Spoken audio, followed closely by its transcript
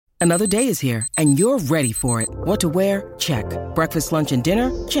Another day is here, and you're ready for it. What to wear? Check. Breakfast, lunch, and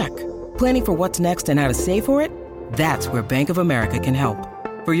dinner? Check. Planning for what's next and how to save for it? That's where Bank of America can help.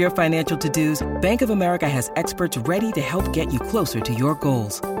 For your financial to-dos, Bank of America has experts ready to help get you closer to your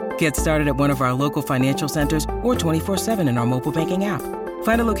goals. Get started at one of our local financial centers or 24/7 in our mobile banking app.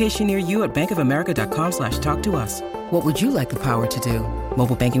 Find a location near you at bankofamerica.com/talktous. What would you like the power to do?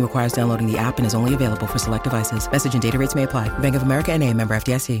 Mobile banking requires downloading the app and is only available for select devices. Message and data rates may apply. Bank of America N.A., member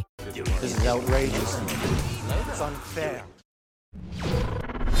FDIC. This is outrageous. It's unfair.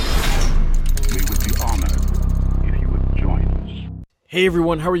 We would be honored if you would join us. Hey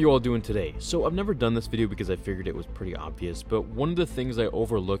everyone, how are you all doing today? So I've never done this video because I figured it was pretty obvious, but one of the things I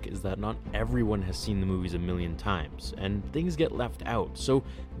overlook is that not everyone has seen the movies a million times, and things get left out. So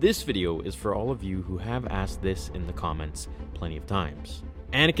this video is for all of you who have asked this in the comments plenty of times.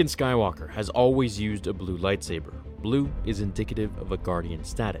 Anakin Skywalker has always used a blue lightsaber. Blue is indicative of a guardian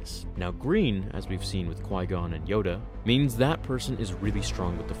status. Now green, as we've seen with Qui-Gon and Yoda, means that person is really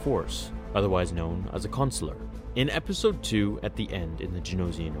strong with the Force, otherwise known as a consular. In episode 2, at the end in the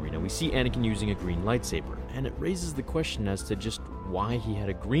Genosian arena, we see Anakin using a green lightsaber, and it raises the question as to just why he had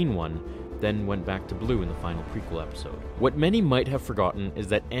a green one, then went back to blue in the final prequel episode. What many might have forgotten is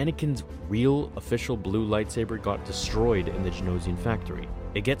that Anakin's real official blue lightsaber got destroyed in the Genosian factory.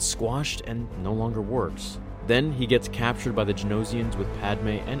 It gets squashed and no longer works. Then he gets captured by the Genosians with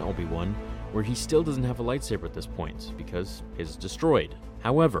Padme and Obi-Wan, where he still doesn't have a lightsaber at this point, because his is destroyed.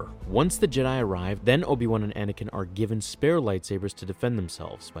 However, once the Jedi arrive, then Obi-Wan and Anakin are given spare lightsabers to defend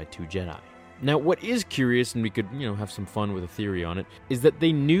themselves by 2 Jedi. Now, what is curious, and we could, have some fun with a theory on it, is that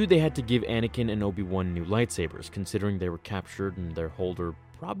they knew they had to give Anakin and Obi-Wan new lightsabers, considering they were captured and their holder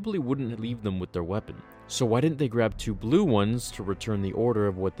probably wouldn't leave them with their weapon. So why didn't they grab 2 blue ones to return the order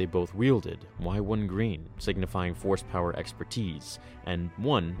of what they both wielded? Why 1 green, signifying force power expertise, and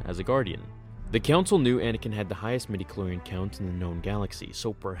 1 as a guardian? The Council knew Anakin had the highest midichlorian count in the known galaxy,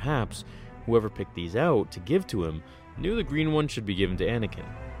 so perhaps whoever picked these out to give to him knew the green one should be given to Anakin.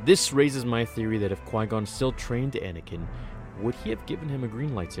 This raises my theory that if Qui-Gon still trained Anakin, would he have given him a green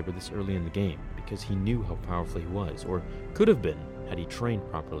lightsaber this early in the game, because he knew how powerful he was, or could have been had he trained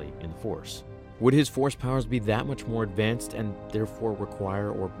properly in the Force? Would his Force powers be that much more advanced and therefore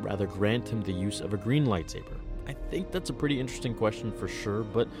require, or rather grant him the use of a green lightsaber? I think that's a pretty interesting question for sure,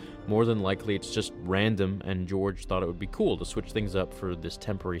 but more than likely it's just random and George thought it would be cool to switch things up for this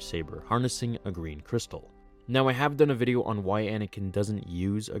temporary saber, harnessing a green crystal. Now, I have done a video on why Anakin doesn't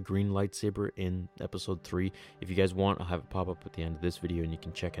use a green lightsaber in episode 3. If you guys want, I'll have it pop up at the end of this video and you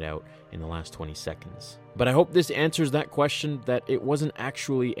can check it out in the last 20 seconds. But I hope this answers that question, that it wasn't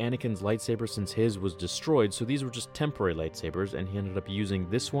actually Anakin's lightsaber since his was destroyed, so these were just temporary lightsabers, and he ended up using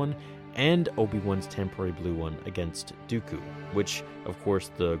this one and Obi-Wan's temporary blue one against Dooku, which, of course,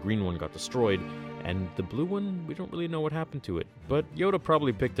 the green one got destroyed, and the blue one, we don't really know what happened to it, but Yoda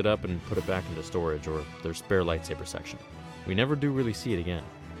probably picked it up and put it back into storage, or their spare lightsaber section. We never do really see it again.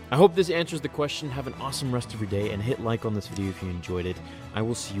 I hope this answers the question. Have an awesome rest of your day, and hit like on this video if you enjoyed it. I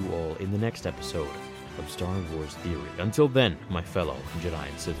will see you all in the next episode of Star Wars Theory. Until then, my fellow Jedi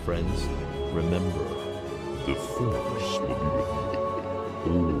and Sith friends, remember, The Force will be with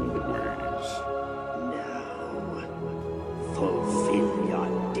you always.